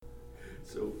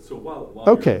So while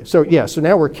Okay, so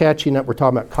now we're catching up. We're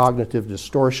talking about cognitive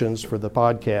distortions for the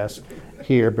podcast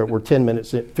here, but we're 10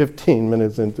 minutes in, 15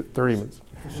 minutes into 30 minutes.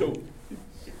 So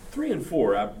 3 and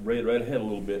 4, I read ahead a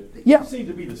little bit. They Yeah. seem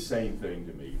to be the same thing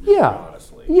to me, really, Yeah,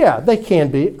 honestly. yeah, they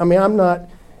can be. I mean, I'm not.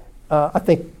 I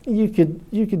think you could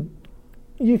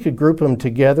group them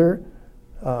together.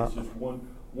 It's just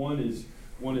one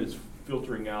is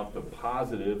filtering out the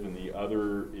positive, and the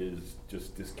other is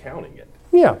just discounting it,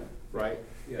 Yeah, right?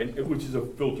 And which is a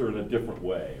filter in a different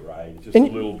way, right? Just And-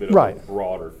 a little bit of right. a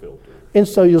broader filter. and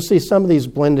so you'll see some of these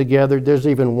blend together. There's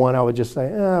even one I would just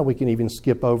say, we can even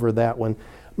skip over that one.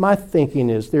 My thinking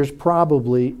is there's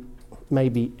probably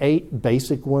maybe 8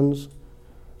 basic ones.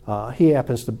 He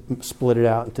happens to split it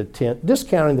out into 10.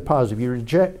 Discounting the positive.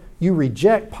 You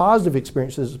reject positive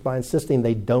experiences by insisting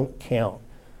they don't count.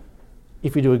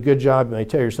 If you do a good job, you may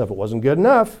tell yourself it wasn't good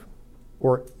enough,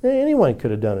 or anyone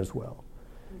could have done as well.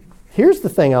 Here's the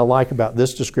thing I like about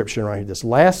this description right here, this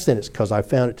last sentence, because I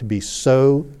found it to be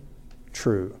so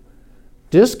true.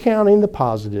 Discounting the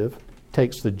positive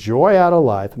takes the joy out of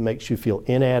life and makes you feel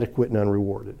inadequate and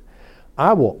unrewarded.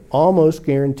 I will almost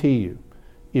guarantee you,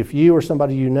 if you or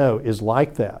somebody you know is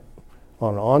like that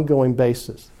on an ongoing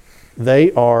basis,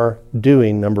 they are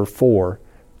doing number 4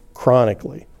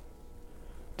 chronically,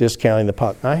 discounting the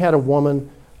positive. I had a woman,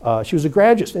 she was a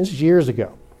graduate student, this is years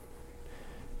ago.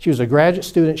 She was a graduate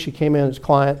student. She came in as a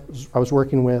client I was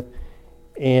working with.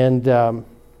 And I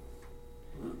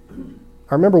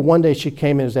remember one day she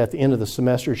came in, it was at the end of the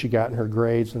semester, she got in her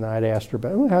grades, and I'd asked her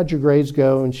about, how'd your grades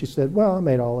go? And she said, well, I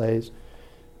made all A's.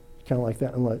 Kind of like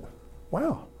that. I'm like,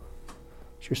 wow,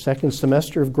 it's your second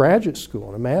semester of graduate school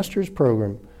in a master's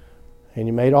program, and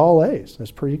you made all A's. That's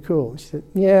pretty cool. She said,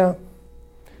 yeah,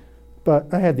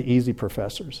 but I had the easy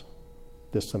professors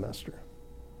this semester.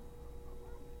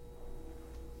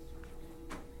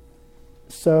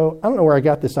 So I don't know where I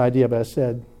got this idea, but I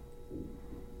said,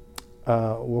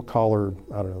 we'll call her,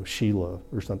 I don't know, Sheila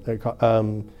or something.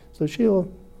 So Sheila,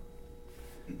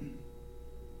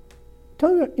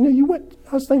 tell me,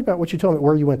 I was thinking about what you told me,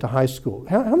 where you went to high school.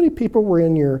 How many people were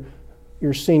in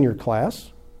your senior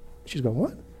class? She's going,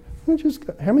 what?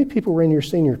 How many people were in your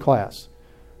senior class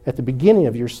at the beginning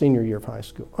of your senior year of high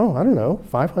school? Oh, I don't know,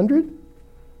 500?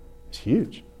 It's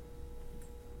huge.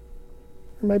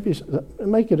 Or maybe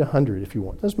make it 100 if you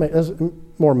want. That's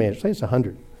more manageable. Say it's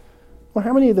 100. Well,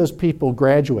 how many of those people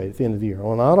graduate at the end of the year?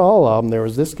 Well, not all of them. There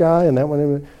was this guy and that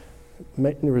one.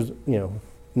 There was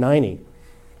 90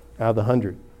 out of the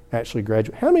 100 actually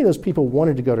graduate. How many of those people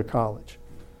wanted to go to college?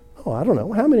 Oh, I don't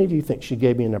know. How many do you think? She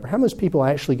gave me a number. How many people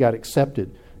actually got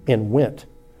accepted and went?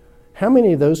 How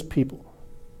many of those people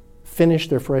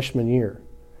finished their freshman year?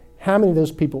 How many of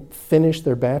those people finished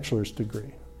their bachelor's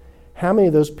degree? How many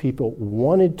of those people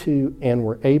wanted to and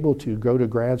were able to go to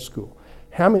grad school?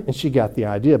 And she got the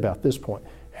idea about this point.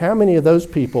 How many of those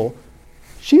people,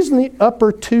 she's in the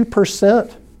upper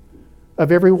 2%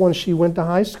 of everyone she went to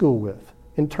high school with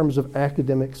in terms of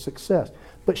academic success.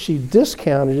 But she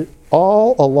discounted it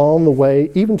all along the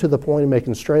way, even to the point of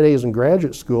making straight A's in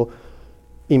graduate school,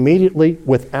 immediately,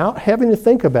 without having to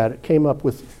think about it, came up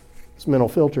with this mental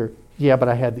filter, yeah, but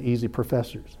I had the easy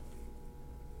professors.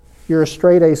 You're a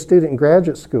straight A student in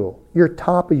graduate school. You're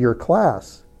top of your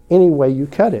class, any way you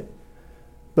cut it.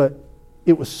 But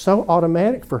it was so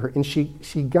automatic for her, and she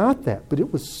got that, but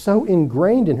it was so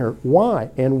ingrained in her. Why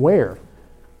and where?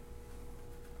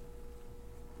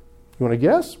 You want to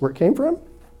guess where it came from?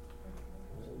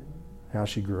 How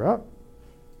she grew up.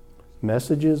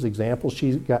 Messages, examples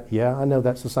she got. Yeah, I know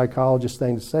that's a psychologist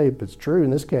thing to say, but it's true in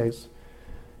this case.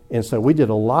 And so we did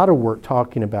a lot of work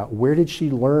talking about where did she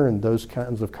learn those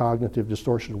kinds of cognitive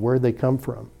distortions, where did they come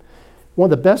from? One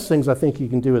of the best things I think you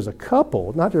can do as a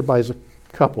couple, not everybody's a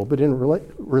couple, but in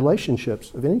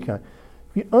relationships of any kind,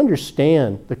 you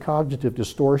understand the cognitive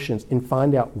distortions and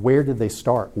find out where did they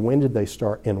start, when did they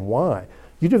start, and why.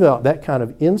 You develop that kind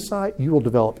of insight, you will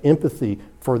develop empathy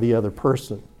for the other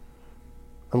person.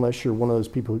 Unless you're one of those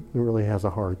people who really has a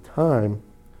hard time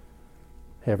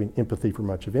having empathy for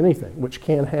much of anything, which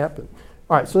can happen.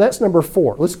 All right, so that's number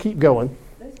 4. Let's keep going.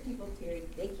 Those people, Terry,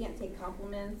 they can't take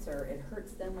compliments, or it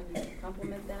hurts them when you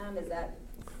compliment them. Is that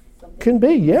something? Can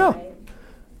be, yeah. Right?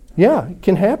 Yeah, it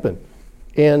can happen.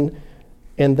 And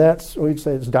that's, we'd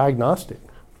say it's diagnostic.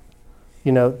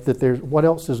 That there's, what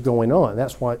else is going on?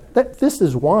 This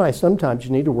is why sometimes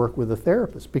you need to work with a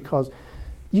therapist, because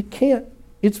you can't,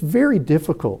 it's very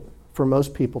difficult for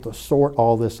most people to sort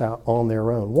all this out on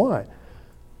their own. Why?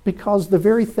 Because the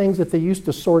very things that they used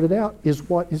to sort it out is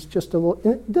what is just a little,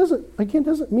 and it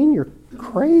doesn't mean you're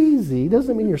crazy, it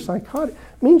doesn't mean you're psychotic.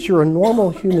 It means you're a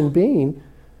normal human being,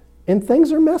 And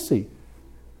things are messy.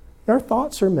 Our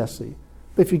thoughts are messy.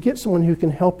 But if you get someone who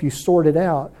can help you sort it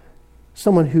out,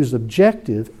 someone who's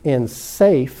objective and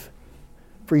safe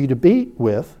for you to be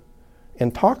with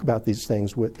and talk about these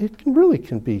things with, it really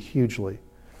can be hugely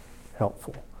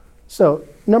helpful. So,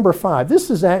 number 5, this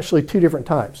is actually 2 different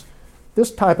types. This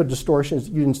type of distortion is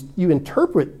you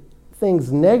interpret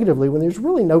things negatively when there's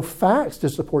really no facts to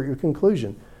support your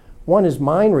conclusion. One is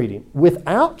mind reading.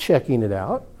 Without checking it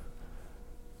out,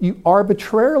 you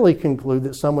arbitrarily conclude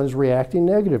that someone is reacting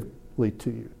negatively to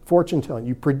you. Fortune telling.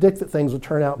 You predict that things will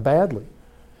turn out badly.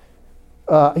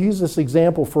 I used this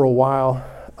example for a while,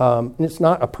 and it's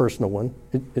not a personal one.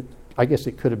 I guess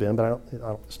it could have been, but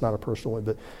it's not a personal one.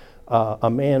 But a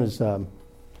man has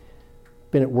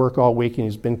been at work all week, and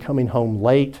he's been coming home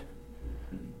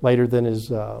later than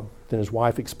his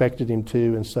wife expected him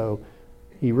to, and so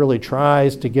he really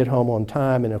tries to get home on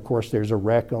time, and of course there's a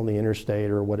wreck on the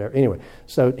interstate or whatever. Anyway,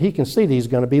 so he can see that he's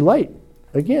going to be late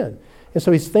again. And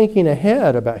so he's thinking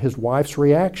ahead about his wife's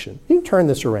reaction. You can turn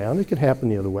this around. It could happen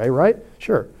the other way, right?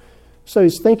 Sure. So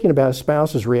he's thinking about his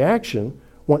spouse's reaction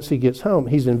once he gets home.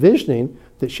 He's envisioning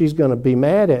that she's going to be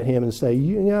mad at him and say,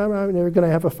 I'm never going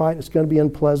to have a fight. It's going to be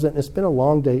unpleasant. It's been a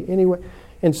long day anyway.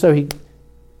 And so he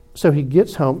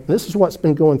gets home. This is what's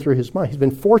been going through his mind. He's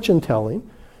been fortune telling.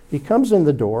 He comes in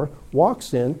the door,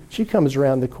 walks in. She comes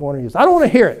around the corner. He goes, I don't want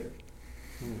to hear it.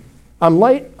 I'm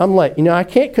late. I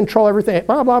can't control everything.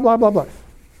 Blah, blah, blah, blah, blah.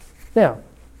 Now,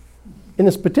 in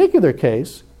this particular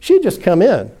case, she'd just come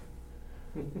in.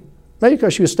 Maybe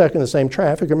because she was stuck in the same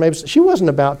traffic, or maybe she wasn't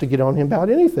about to get on him about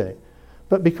anything.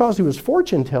 But because he was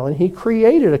fortune telling, he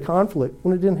created a conflict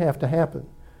when it didn't have to happen.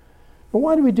 But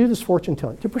why do we do this fortune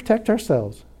telling? To protect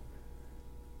ourselves.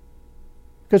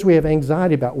 Because we have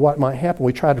anxiety about what might happen.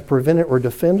 We try to prevent it or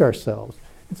defend ourselves.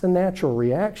 It's a natural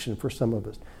reaction for some of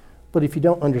us. But if you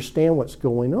don't understand what's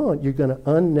going on, you're going to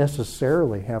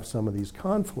unnecessarily have some of these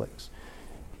conflicts.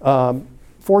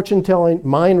 Fortune telling,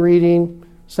 mind reading,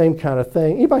 same kind of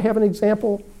thing. Anybody have an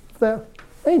example of that?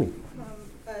 Amy?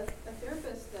 A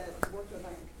therapist that worked with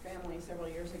my family several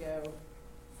years ago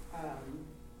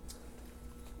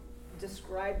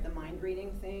described the mind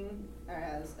reading thing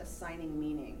as assigning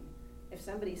meaning. If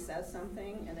somebody says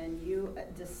something and then you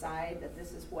decide that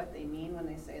this is what they mean when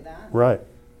they say that, right.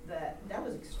 That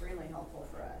was extremely helpful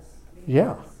for us.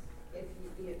 Yeah. It's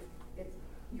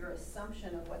your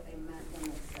assumption of what they meant when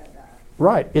they said that.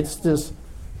 Right. It's this. And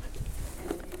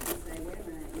if you can say, wait a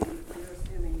minute, you're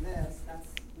assuming this, that's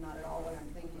not at all what I'm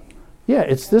thinking. Yeah,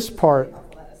 it's this part. Really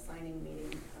helpful, that assigning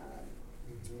meaning.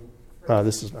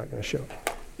 This is not going to show.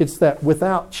 It's that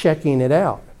without checking it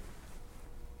out.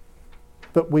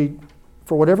 But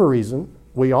for whatever reason,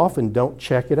 we often don't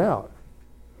check it out.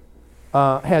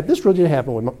 This really did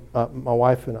happen with my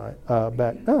wife and I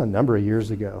back a number of years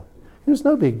ago. It was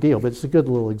no big deal, but it's a good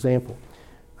little example.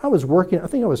 I was working, I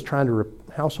think I was trying to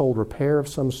household repair of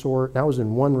some sort. And I was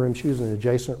in one room, she was in an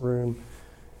adjacent room.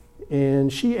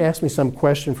 And she asked me some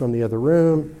question from the other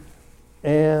room.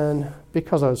 And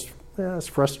because I was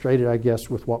frustrated, I guess,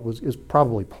 with what was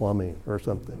probably plumbing or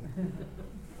something.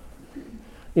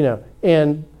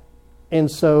 And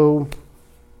so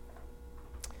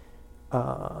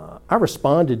I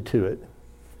responded to it.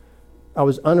 I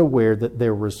was unaware that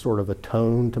there was sort of a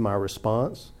tone to my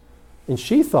response. And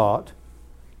she thought,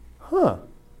 I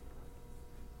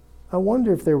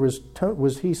wonder if there was tone.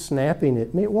 Was he snapping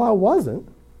at me? Well, I wasn't.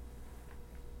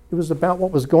 It was about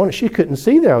what was going on. She couldn't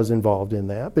see that I was involved in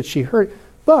that, but she heard.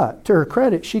 But to her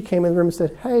credit, she came in the room and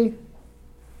said, hey,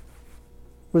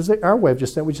 our way of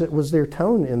just saying, was there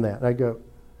tone in that? And I go,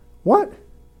 what?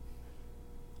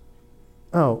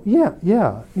 Oh, yeah,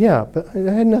 but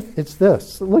it had nothing. It's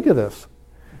this. Look at this.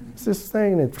 It's this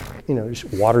thing, and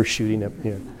just water shooting up.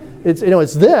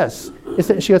 It's this.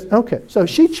 She goes, okay. So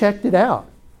she checked it out.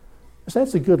 So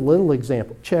that's a good little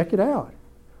example. Check it out.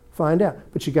 Find out.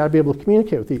 But you got to be able to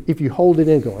communicate with it. If you hold it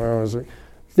in and go,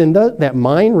 then that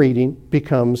mind reading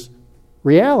becomes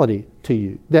reality to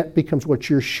you. That becomes what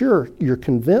you're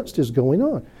convinced is going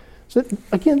on. So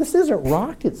again, this isn't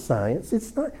rocket science.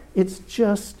 It's not. It's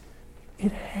just.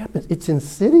 It happens. It's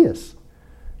insidious.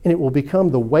 And it will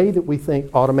become the way that we think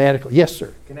automatically. Yes,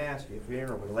 sir? Can I ask you, if you're in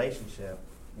a relationship,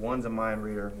 one's a mind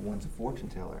reader, one's a fortune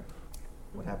teller,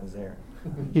 what happens there?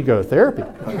 You go to therapy.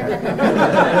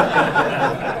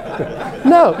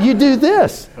 No, you do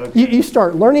this. Okay. You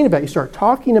start learning about it. You start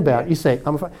talking about it. You say,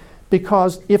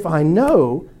 because if I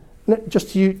know, just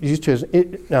to use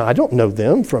it, now I don't know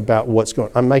them from about what's going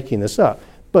on. I'm making this up.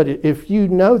 But if you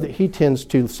know that he tends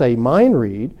to, say, mind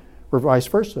read, or vice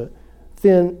versa,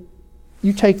 then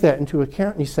you take that into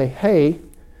account and you say, hey,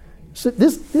 So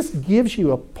this gives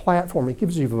you a platform, it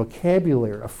gives you a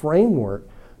vocabulary, a framework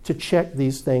to check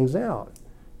these things out.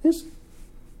 It's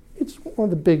one of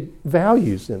the big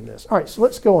values in this. All right, so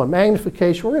let's go on.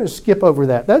 Magnification, we're going to skip over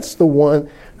that. That's the one,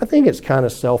 I think it's kind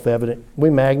of self-evident.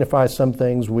 We magnify some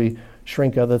things, we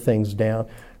shrink other things down.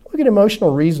 Look at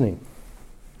emotional reasoning.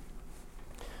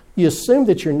 You assume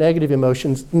that your negative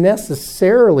emotions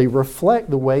necessarily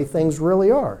reflect the way things really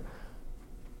are.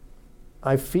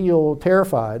 I feel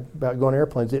terrified about going on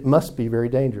airplanes. It must be very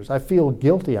dangerous. I feel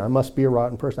guilty. I must be a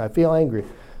rotten person. I feel angry.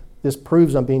 This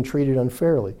proves I'm being treated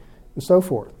unfairly, and so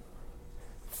forth.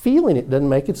 Feeling it doesn't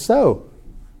make it so.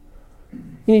 You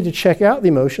need to check out the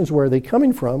emotions. Where are they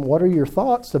coming from? What are your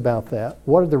thoughts about that?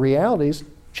 What are the realities?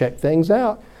 Check things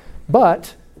out.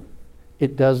 But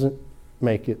it doesn't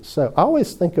make it so. I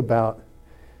always think about,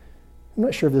 I'm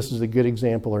not sure if this is a good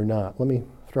example or not. Let me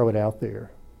throw it out there.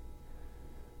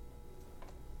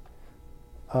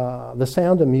 The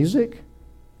Sound of Music,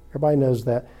 everybody knows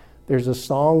that. There's a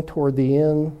song toward the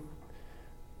end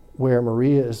where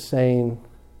Maria is saying,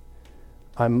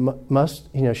 I must,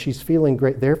 she's feeling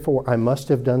great, therefore I must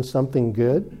have done something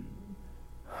good.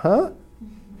 Huh?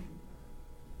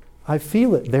 I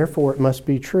feel it, therefore it must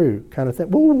be true, kind of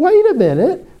thing. Well, wait a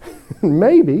minute.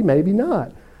 Maybe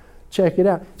not. Check it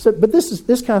out. So, but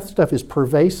this kind of stuff is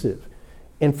pervasive.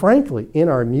 And frankly, in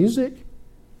our music,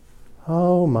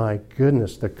 oh my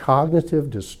goodness, the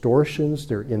cognitive distortions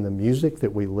that are in the music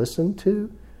that we listen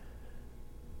to.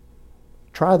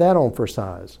 Try that on for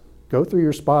size. Go through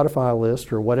your Spotify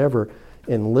list or whatever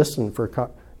and listen for,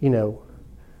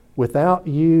 without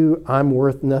you, I'm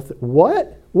worth nothing.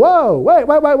 What? Whoa,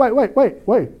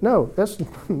 wait. No, that's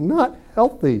not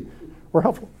healthy or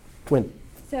helpful. When?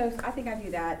 So I think I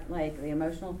do that, like the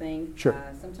emotional thing. Sure.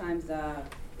 Sometimes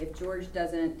if George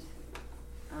doesn't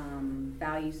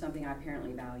value something I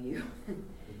apparently value,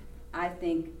 I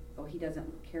think, he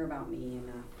doesn't care about me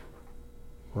enough.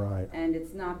 Right. And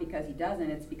it's not because he doesn't,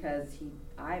 it's because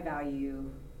I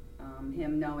value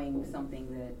him knowing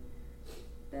something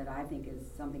that I think is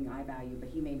something I value, but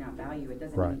he may not value it.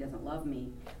 Doesn't mean he doesn't love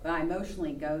me. But I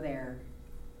emotionally go there.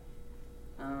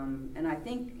 And I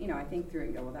think, I think through it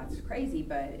and go, well, that's crazy,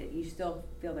 but you still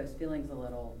feel those feelings a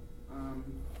little.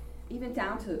 Even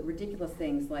down to ridiculous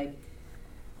things like,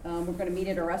 we're going to meet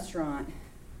at a restaurant,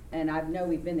 and I know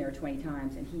we've been there 20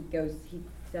 times, and he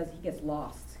gets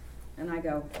lost. And I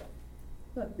go,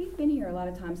 look, we've been here a lot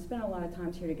of times, spent a lot of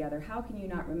times here together. How can you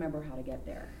not remember how to get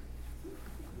there?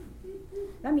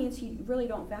 That means you really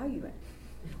don't value it.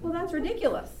 Well, that's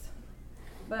ridiculous.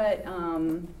 But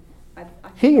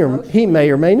he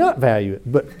may or may not value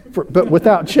it, but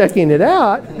without checking it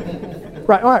out,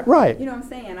 right. You know what I'm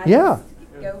saying? I just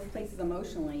go places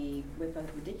emotionally with a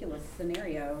ridiculous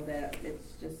scenario that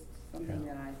it's just something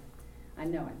that I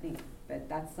know, I think. But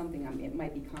that's something, it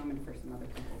might be common for some other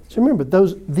people. So remember,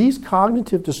 these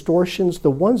cognitive distortions,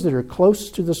 the ones that are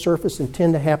closest to the surface and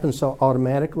tend to happen so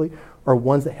automatically, are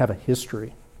ones that have a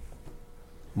history.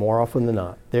 More often than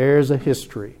not, there's a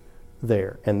history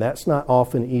there. And that's not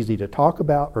often easy to talk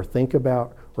about or think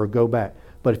about or go back.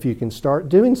 But if you can start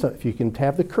doing something, if you can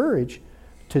have the courage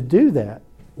to do that,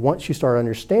 once you start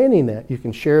understanding that, you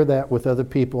can share that with other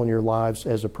people in your lives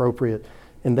as appropriate,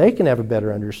 and they can have a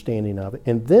better understanding of it.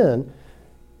 And then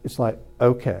it's like,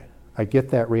 okay, I get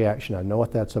that reaction. I know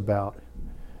what that's about.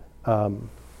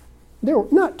 There were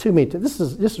not too many. This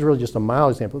is really just a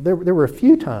mild example. There were a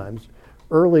few times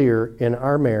earlier in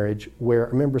our marriage where I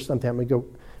remember something. I'd go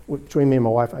between me and my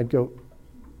wife. I'd go.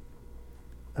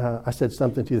 I said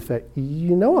something to the effect,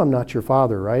 I'm not your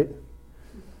father, right?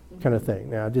 Kind of thing.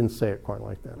 Now I didn't say it quite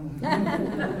like that,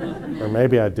 or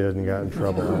maybe I did and got in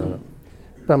trouble. I don't know.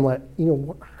 But I'm like,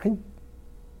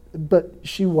 but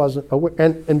she wasn't aware.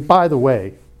 And by the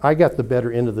way, I got the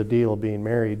better end of the deal of being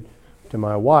married to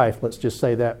my wife. Let's just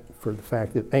say that for the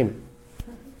fact that, Amy.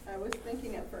 I was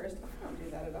thinking at first, I don't do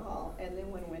that at all. And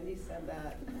then when Wendy said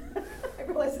that, I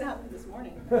realized it happened this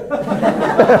morning. What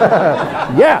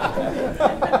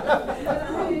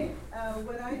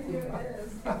I do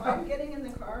is, if I'm getting in the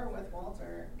car with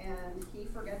Walter and he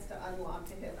forgets to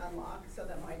hit unlock so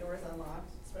that my door is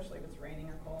unlocked, especially if it's raining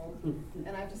or cold,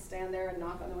 and I just stand there and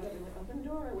knock on the window and like, open the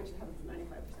door, which happens 95%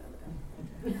 of the time.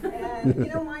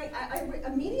 And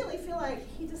I immediately feel like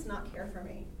he does not care for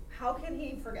me. How can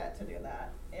he forget to do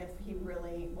that if he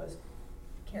really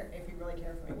cared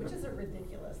for me? Which is a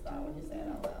ridiculous thought when you say it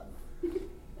out loud.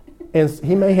 And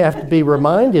he may have to be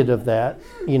reminded of that,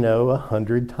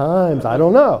 100 times. I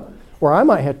don't know. Or I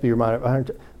might have to be reminded 100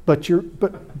 times.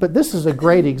 But this is a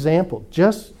great example.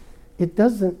 It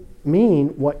doesn't mean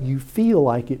what you feel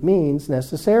like it means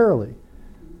necessarily.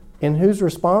 And who's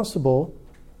responsible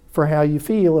for how you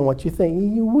feel and what you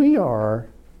think? We are,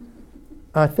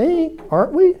 I think,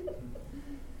 aren't we?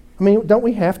 I mean, don't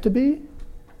we have to be?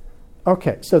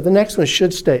 Okay, so the next one is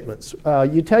should statements.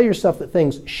 You tell yourself that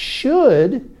things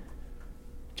should,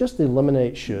 just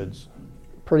eliminate shoulds,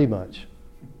 pretty much.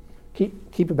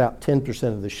 Keep about 10%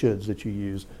 of the shoulds that you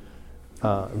use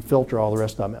and filter all the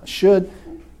rest of them out. Should,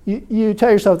 you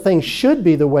tell yourself things should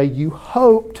be the way you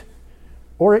hoped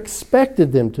or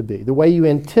expected them to be, the way you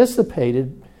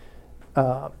anticipated.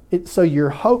 So your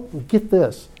hope, get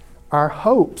this, our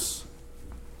hopes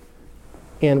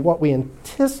and what we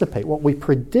anticipate, what we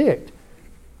predict,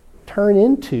 turn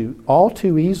into, all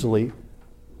too easily,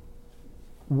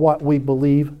 what we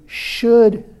believe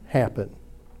should happen,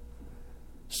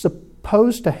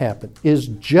 supposed to happen, is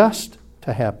just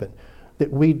to happen,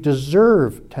 that we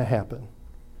deserve to happen.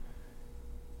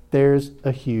 There's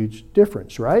a huge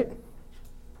difference, right?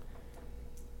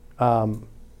 Shoulds,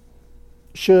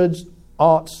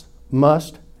 oughts,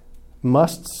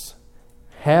 musts,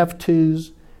 have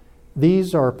tos.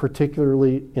 These are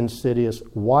particularly insidious.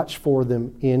 Watch for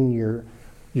them in your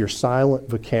silent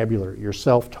vocabulary, your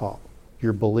self-talk,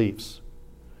 your beliefs.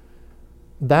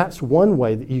 That's one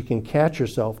way that you can catch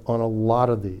yourself on a lot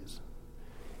of these.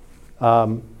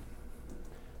 So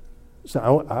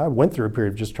I went through a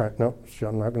period of just trying, no,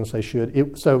 I'm not going to say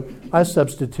should. So I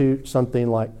substitute something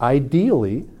like,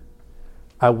 ideally,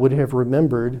 I would have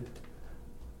remembered,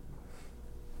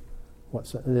 it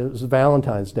was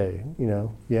Valentine's Day,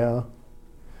 yeah.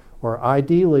 Or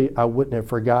ideally, I wouldn't have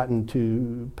forgotten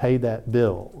to pay that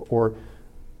bill.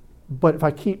 But if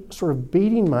I keep sort of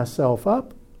beating myself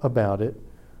up about it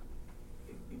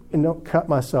and don't cut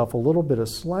myself a little bit of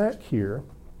slack here,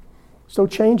 so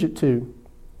change it to,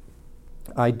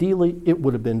 ideally, it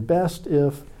would have been best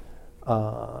if,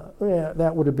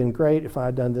 that would have been great if I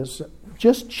had done this.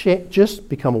 Just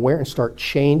become aware and start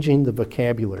changing the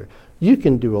vocabulary. You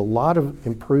can do a lot of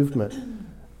improvement,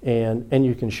 and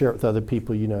you can share it with other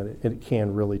people. It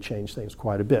can really change things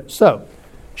quite a bit. So,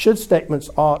 should statements,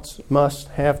 oughts, must,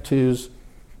 have tos,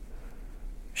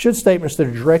 should statements that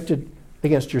are directed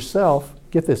against yourself,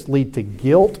 get this, lead to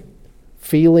guilt,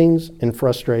 feelings, and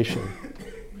frustration.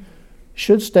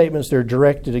 Should statements that are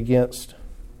directed against,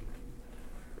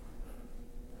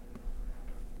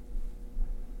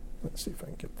 let's see if I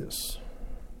can get this.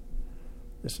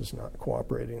 This is not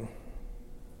cooperating.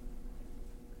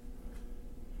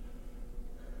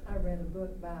 I read a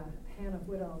book by Hannah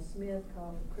Whitall Smith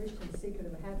called The Christian Secret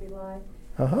of a Happy Life.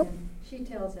 Uh-huh. And she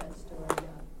tells that story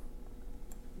about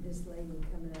this lady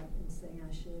coming up and saying,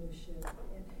 I should.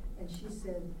 And she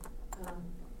said,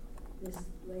 this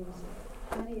lady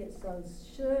said, honey, it's those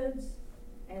shoulds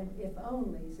and if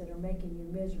onlys that are making you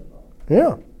miserable.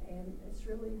 Yeah. And it's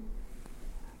really,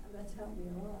 that's helped me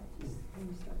a lot. Just when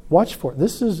you start Watch for it.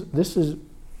 This is,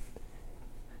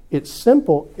 it's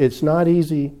simple. It's not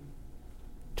easy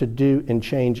to do and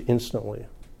change instantly.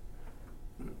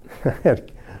 I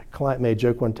had a client made a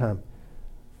joke one time.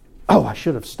 Oh, I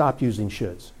should have stopped using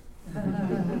shoulds.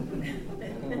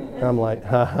 And I'm like,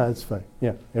 that's funny.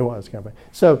 Yeah, it was kind of funny.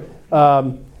 So,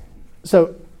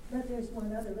 But there's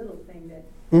one other little thing that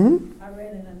I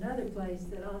read in another place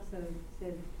that also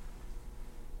said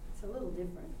it's a little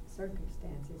different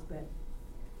circumstances, but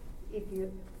if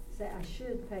you say, I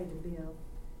should pay the bill,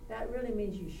 that really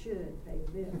means you should pay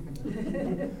the bill.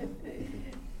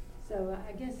 So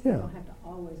I guess you don't have to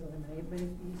always eliminate it, but if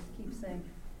you keep saying,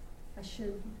 I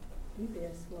should do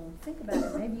this, well, think about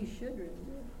it. Maybe you should really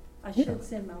do it. I should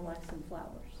send my wife some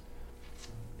flowers.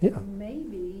 yeah,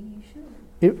 Maybe you should.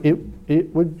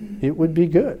 it would be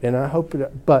good, and I hope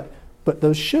it. But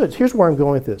those shoulds. Here's where I'm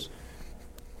going with this.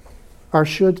 Our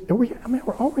shoulds.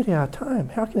 We're already out of time.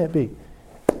 How can that be?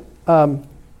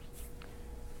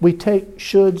 We take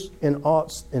shoulds and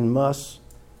oughts and musts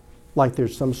like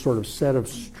there's some sort of set of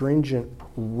stringent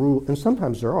rule, and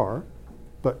sometimes there are,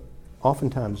 but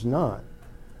oftentimes not.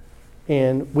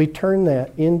 And we turn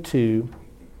that into,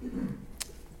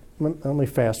 let me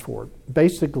fast forward.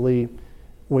 Basically,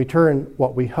 we turn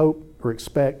what we hope or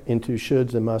expect into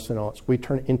shoulds and musts and oughts. We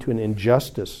turn it into an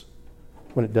injustice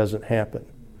when it doesn't happen.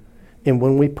 And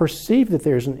when we perceive that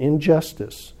there's an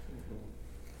injustice,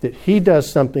 that he does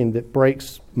something that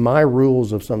breaks my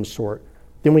rules of some sort,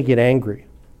 then we get angry.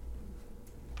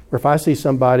 Or if I see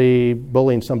somebody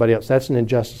bullying somebody else, that's an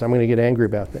injustice. I'm going to get angry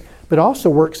about that. But it also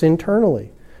works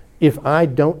internally. If I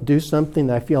don't do something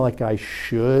that I feel like I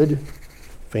should,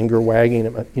 finger wagging,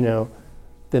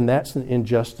 then that's an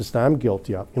injustice that I'm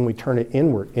guilty of. And we turn it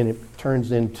inward, and it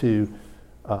turns into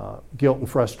guilt and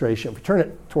frustration. If we turn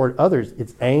it toward others,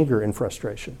 it's anger and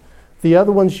frustration. The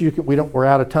other ones we're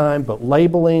out of time, but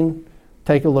labeling,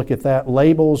 take a look at that.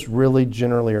 Labels really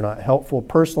generally are not helpful.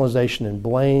 Personalization and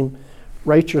blame.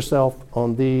 Rate yourself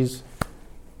on these.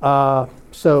 So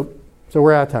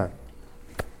we're out of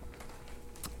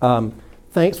time.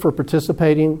 Thanks for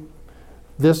participating.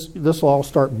 This will all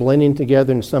start blending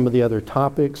together in some of the other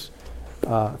topics.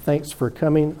 Thanks for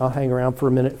coming. I'll hang around for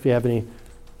a minute if you have any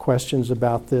questions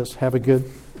about this. Have a good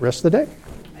rest of the day.